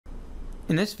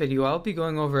In this video, I'll be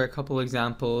going over a couple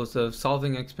examples of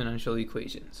solving exponential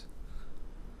equations.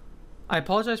 I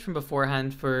apologize from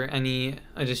beforehand for any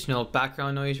additional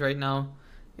background noise right now.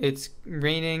 It's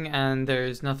raining and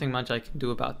there's nothing much I can do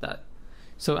about that.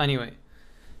 So anyway,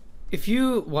 if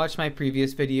you watched my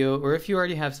previous video, or if you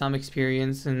already have some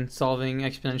experience in solving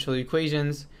exponential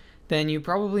equations, then you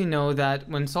probably know that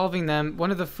when solving them,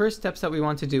 one of the first steps that we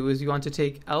want to do is we want to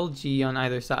take LG on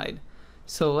either side.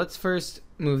 So let's first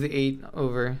move the 8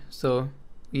 over. So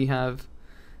we have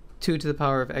 2 to the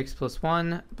power of x plus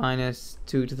 1 minus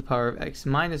 2 to the power of x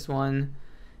minus 1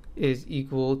 is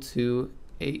equal to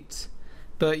 8.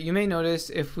 But you may notice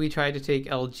if we try to take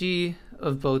LG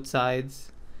of both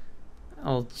sides,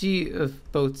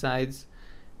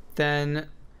 then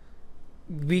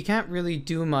we can't really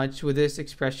do much with this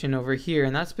expression over here,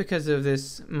 and that's because of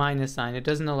this minus sign. It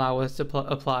doesn't allow us to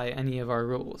apply any of our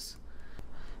rules.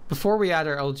 Before we add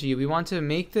our LG, we want to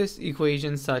make this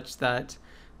equation such that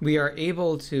we are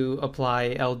able to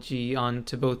apply LG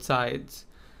onto both sides.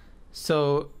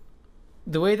 So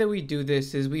the way that we do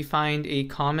this is we find a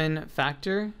common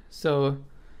factor. So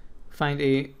find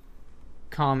a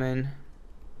common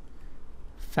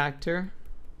factor.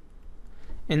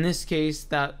 In this case,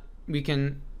 that we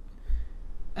can,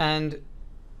 and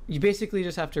you basically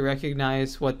just have to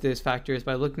recognize what this factor is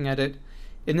by looking at it.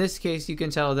 In this case, you can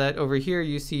tell that over here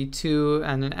you see 2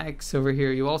 and an x. Over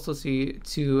here you also see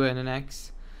 2 and an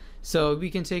x. So we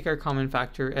can take our common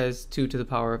factor as 2 to the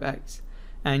power of x.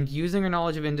 And using our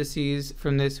knowledge of indices,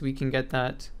 from this we can get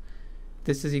that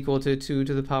this is equal to 2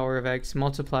 to the power of x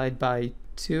multiplied by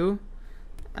 2.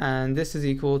 And this is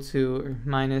equal to, or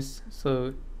minus,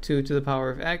 so 2 to the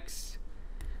power of x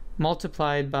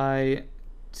multiplied by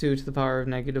 2 to the power of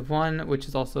negative 1, which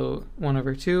is also 1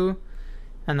 over 2.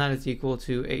 And that is equal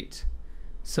to 8.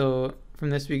 So from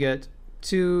this we get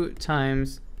 2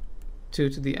 times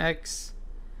 2 to the x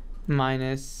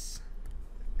minus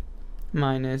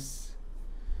 1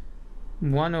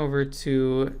 over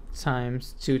 2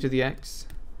 times 2 to the x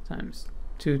times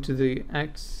 2 to the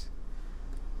x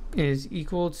is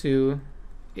equal to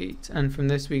 8. And from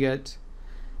this we get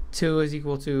 2 is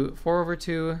equal to 4 over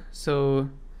 2. So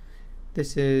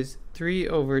this is 3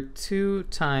 over 2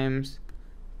 times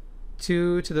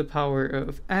 2 to the power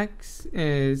of x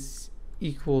is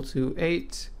equal to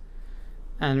 8,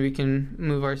 and we can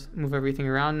move everything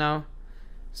around now.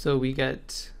 So we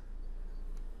get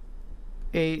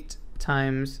 8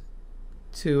 times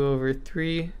 2 over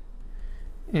 3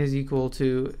 is equal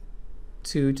to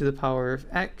 2 to the power of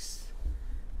x,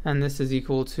 and this is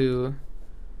equal to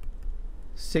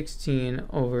 16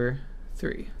 over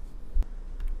 3.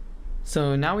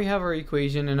 So now we have our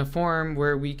equation in a form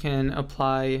where we can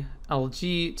apply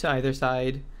LG to either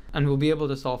side, and we'll be able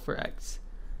to solve for x.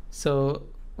 So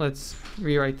let's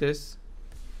rewrite this.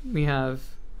 We have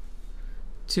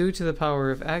 2 to the power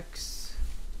of x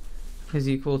is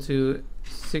equal to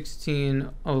 16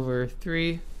 over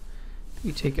 3.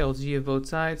 We take LG of both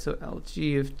sides, so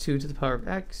LG of 2 to the power of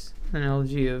x and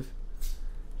LG of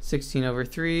 16 over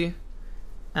 3.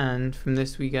 And from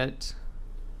this we get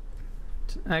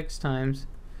x times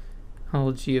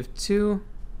LG of 2,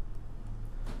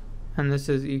 and this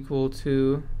is equal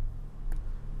to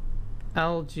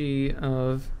LG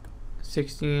of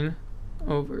 16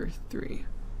 over 3.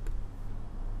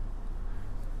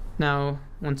 Now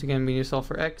once again we need to solve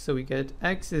for x, so we get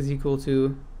x is equal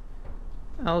to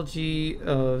LG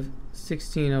of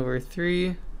 16 over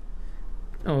 3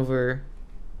 over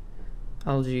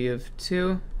LG of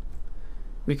 2.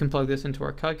 We can plug this into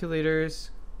our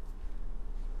calculators,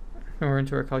 or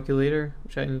into our calculator,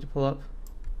 which I need to pull up.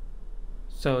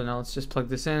 So now let's just plug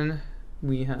this in.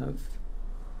 We have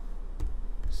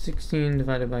 16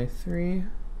 divided by 3,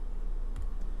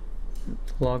 the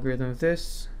logarithm of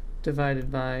this,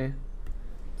 divided by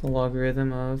the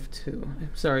logarithm of 2.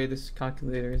 I'm sorry, this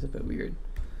calculator is a bit weird,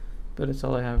 but it's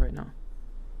all I have right now.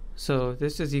 So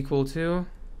this is equal to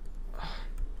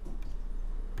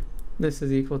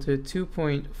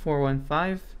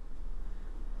 2.415.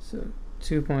 So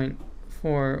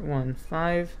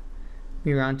 2.415.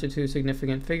 We round to two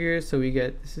significant figures, so we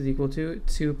get this is equal to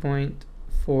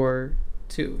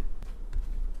 2.42.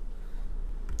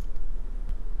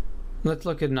 Let's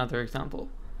look at another example.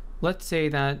 Let's say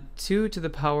that 2 to the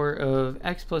power of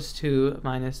x plus 2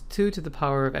 minus 2 to the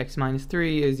power of x minus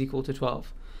 3 is equal to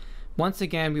 12. Once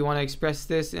again, we want to express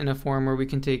this in a form where we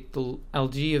can take the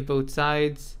LG of both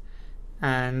sides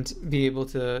and be able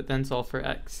to then solve for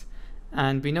x.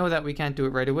 And we know that we can't do it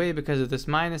right away because of this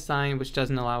minus sign, which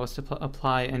doesn't allow us to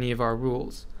apply any of our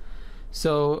rules.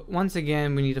 So once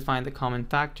again, we need to find the common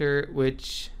factor,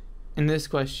 which in this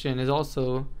question is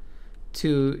also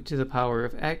 2 to the power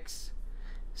of x.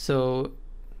 So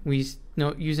we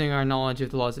know, using our knowledge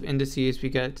of the laws of indices, we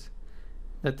get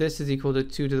that this is equal to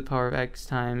 2 to the power of x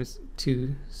times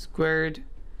 2 squared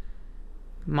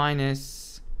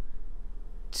minus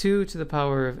 2 to the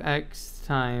power of x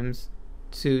times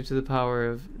 2 to the power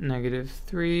of negative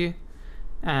 3,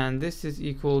 and this is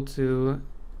equal to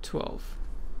 12.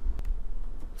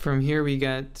 From here we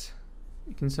get,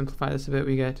 you can simplify this a bit,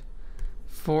 we get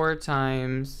 4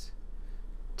 times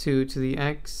 2 to the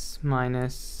x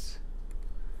minus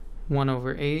 1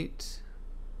 over 8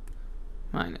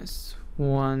 minus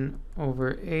 1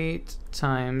 over 8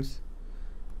 times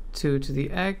 2 to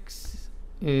the x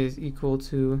is equal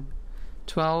to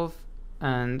 12,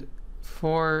 and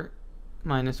 4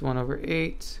 minus 1 over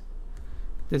 8,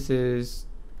 this is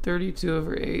 32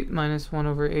 over 8 minus 1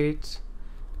 over 8,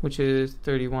 which is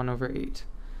 31 over 8.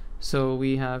 So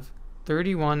we have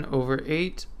 31 over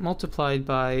 8 multiplied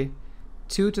by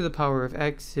 2 to the power of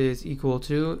x is equal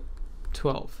to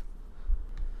 12.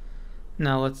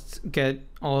 Now let's get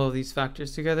all of these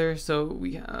factors together. So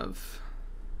we have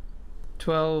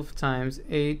 12 times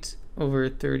 8 over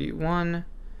 31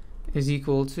 is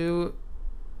equal to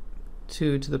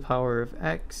 2 to the power of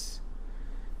x.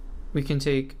 We can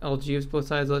take LG of both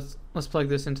sides. Let's plug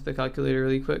this into the calculator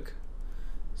really quick.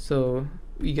 So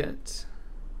we get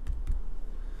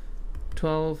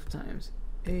 12 times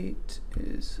 8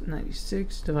 is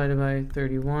 96 divided by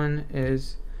 31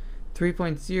 is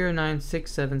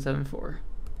 3.096774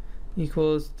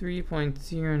 equals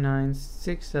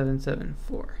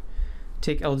 3.096774.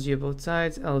 Take LG of both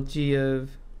sides. LG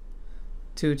of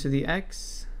 2 to the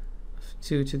x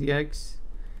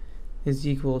is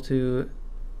equal to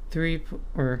 3,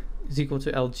 or is equal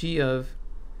to LG of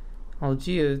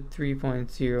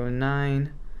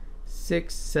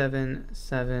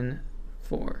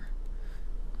 3.096774.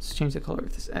 Let's change the color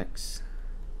of this x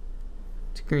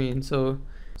to green. So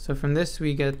from this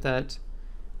we get that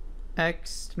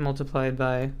x multiplied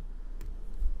by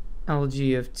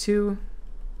LG of 2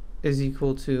 is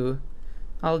equal to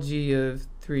LG of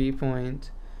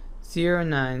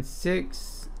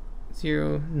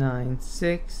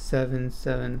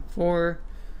 3.096774,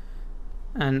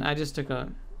 and I just took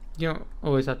a, you don't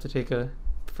always have to take a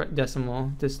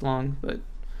decimal this long, but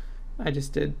I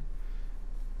just did.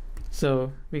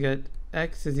 So we get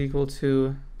x is equal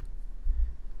to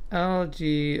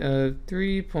LG of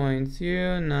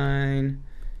 3.09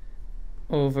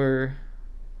 over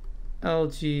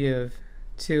LG of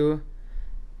 2,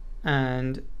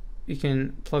 and we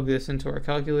can plug this into our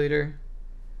calculator.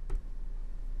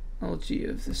 LG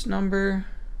of this number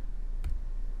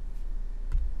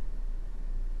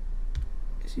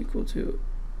is equal to,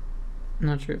 I'm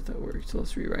not sure if that works, so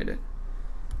let's rewrite it.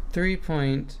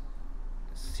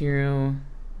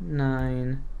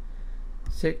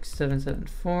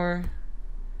 3.096774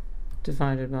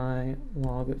 divided by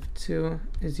log of 2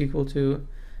 is equal to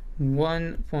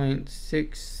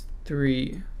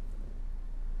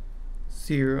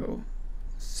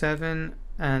 1.6307,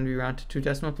 and we round to 2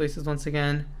 decimal places once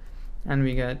again, and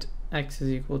we get x is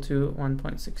equal to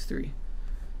 1.63.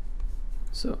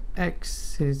 So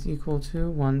x is equal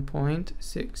to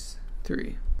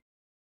 1.63.